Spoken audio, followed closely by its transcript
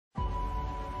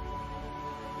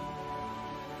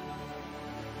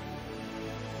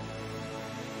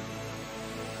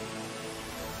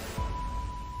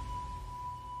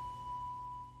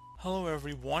Hello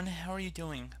everyone, how are you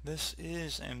doing? This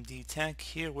is MD Tech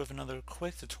here with another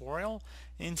quick tutorial.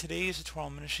 In today's tutorial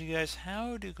I'm going to show you guys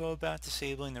how to go about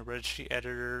disabling the registry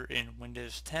editor in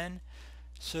Windows 10.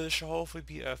 So this should hopefully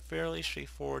be a fairly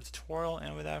straightforward tutorial,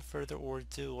 and without further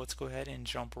ado, let's go ahead and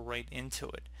jump right into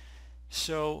it.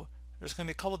 So there's going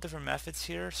to be a couple different methods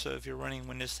here. So if you're running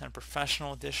Windows 10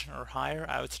 Professional Edition or higher,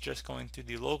 I would suggest going through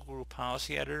the local group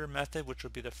policy editor method, which will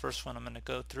be the first one I'm going to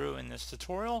go through in this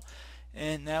tutorial.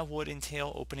 And that would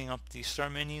entail opening up the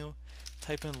start menu,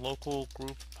 type in local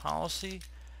group policy.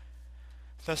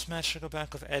 Best match should go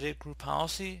back with edit group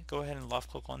policy. Go ahead and left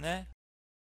click on that.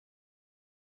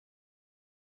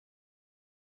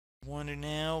 Want to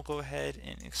now go ahead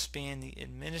and expand the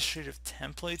administrative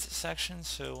templates section.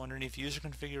 So underneath user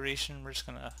configuration, we're just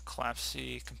going to collapse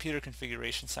the computer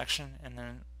configuration section, and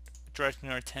then directing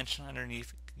our attention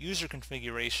underneath user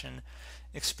configuration,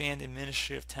 expand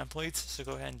administrative templates. So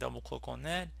go ahead and double click on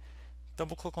that.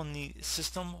 Double click on the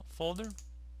system folder.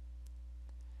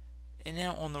 And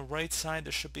now on the right side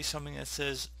there should be something that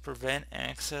says prevent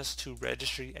access to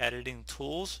registry editing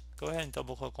tools. Go ahead and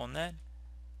double click on that.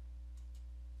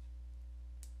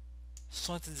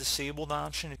 Select the disabled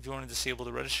option if you want to disable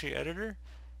the registry editor,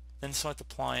 then select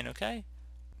apply and OK.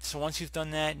 So once you've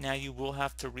done that, now you will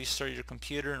have to restart your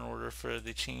computer in order for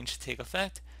the change to take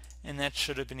effect, and that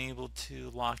should have been able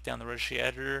to lock down the registry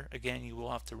editor. Again, you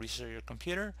will have to restart your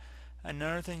computer.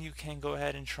 Another thing you can go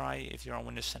ahead and try if you're on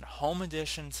Windows 10 Home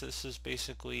Edition, so this is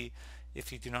basically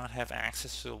if you do not have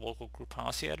access to the local group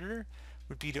policy editor,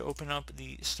 would be to open up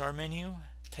the start menu,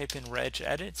 type in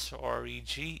Regedit, so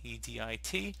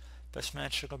R-E-G-E-D-I-T. Best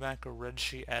match to go back to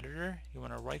Registry Editor. You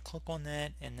want to right click on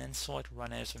that and then select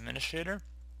Run as Administrator.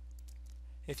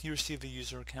 If you receive a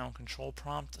user account control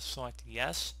prompt, select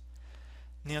Yes.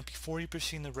 Now before you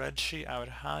proceed in the registry, I would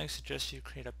highly suggest you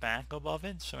create a backup of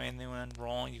it, so anything went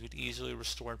wrong you could easily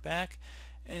restore it back.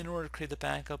 And in order to create the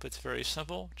backup, it's very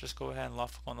simple. Just go ahead and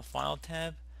left click on the File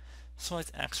tab,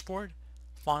 select Export.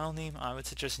 File name, I would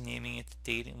suggest naming it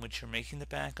the date in which you're making the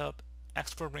backup.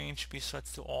 Export range should be set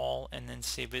to all, and then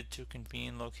save it to a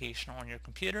convenient location on your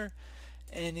computer.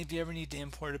 And if you ever need to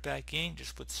import it back in,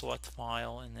 just put select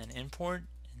file and then import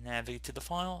and navigate to the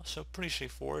file. So pretty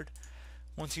straightforward.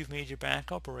 Once you've made your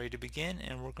backup, we're ready to begin,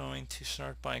 and we're going to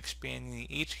start by expanding the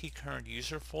HKey current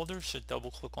user folder. So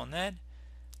double click on that.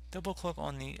 Double click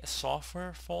on the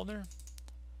software folder.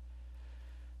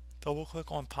 Double click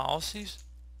on policies.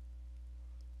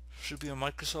 Should be a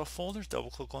Microsoft folder. Double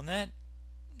click on that.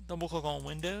 Double click on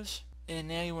Windows, and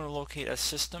now you want to locate a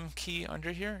system key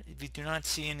under here. If you do not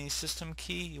see any system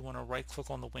key, you want to right click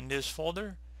on the Windows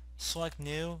folder, select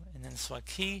new, and then select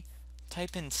key,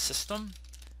 type in system.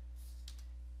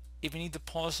 If you need to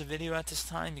pause the video at this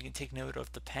time, you can take note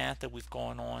of the path that we've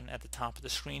gone on at the top of the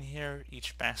screen here.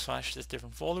 Each backslash is a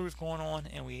different folder we've gone on,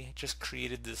 and we just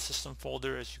created the system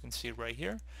folder, as you can see right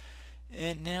here.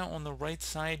 And now on the right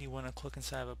side, you want to click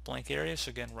inside of a blank area. So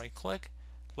again, right click,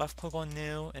 left click on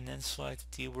new, and then select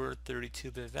DWORD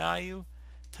 32-bit value.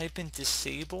 Type in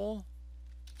disable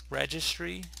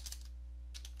registry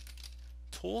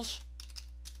tools,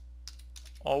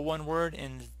 all one word,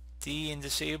 and D in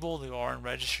disable, the R in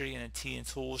registry, and the T in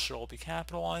tools should all be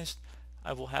capitalized.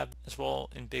 I will have as well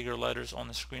in bigger letters on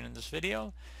the screen in this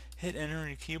video. Hit enter on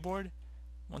your keyboard.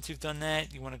 Once you've done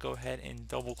that, you want to go ahead and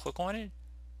double click on it.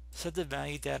 Set the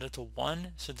value data to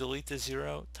 1, so delete the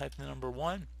 0, type the number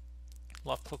 1.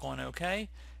 Left click on OK,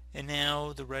 and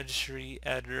now the registry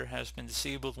editor has been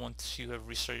disabled once you have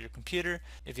restarted your computer.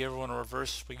 If you ever want to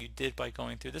reverse what you did by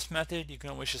going through this method, you can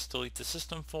always just delete the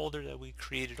system folder that we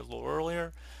created a little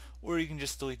earlier, or you can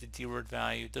just delete the DWORD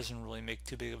value. It doesn't really make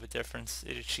too big of a difference.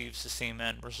 It achieves the same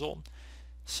end result.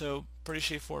 So pretty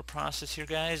straightforward process here,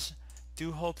 guys.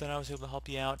 Do hope that I was able to help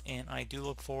you out, and I do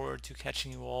look forward to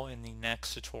catching you all in the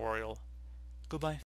next tutorial. Goodbye.